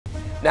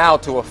Now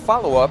to a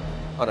follow-up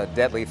on a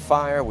deadly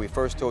fire we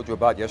first told you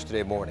about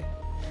yesterday morning.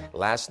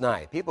 Last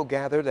night, people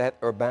gathered at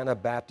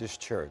Urbanna Baptist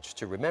Church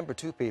to remember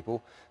two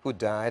people who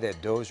died at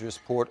Dozier's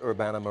Port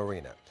Urbanna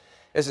Marina.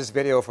 This is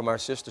video from our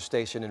sister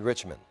station in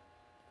Richmond.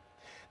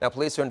 Now,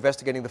 police are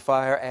investigating the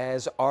fire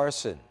as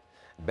arson.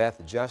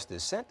 Beth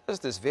Justice sent us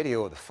this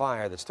video of the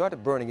fire that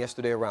started burning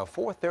yesterday around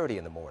 4:30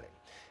 in the morning.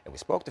 And we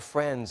spoke to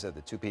friends of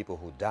the two people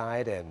who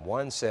died, and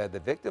one said the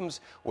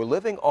victims were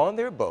living on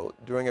their boat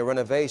during a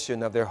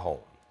renovation of their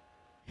home.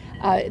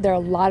 There are a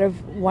lot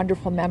of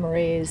wonderful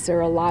memories. There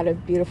are a lot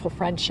of beautiful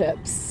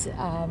friendships,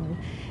 and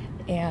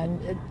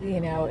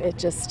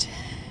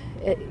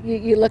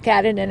you look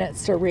at it and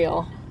it's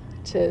surreal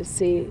to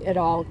see it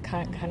all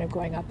kind of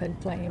going up in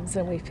flames,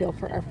 and we feel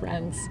for our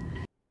friends.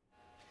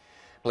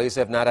 Police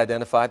have not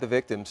identified the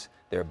victims.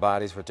 Their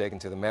bodies were taken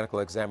to the medical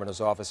examiner's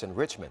office in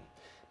Richmond.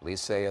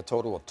 Police say a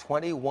total of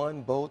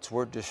 21 boats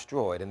were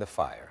destroyed in the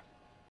fire.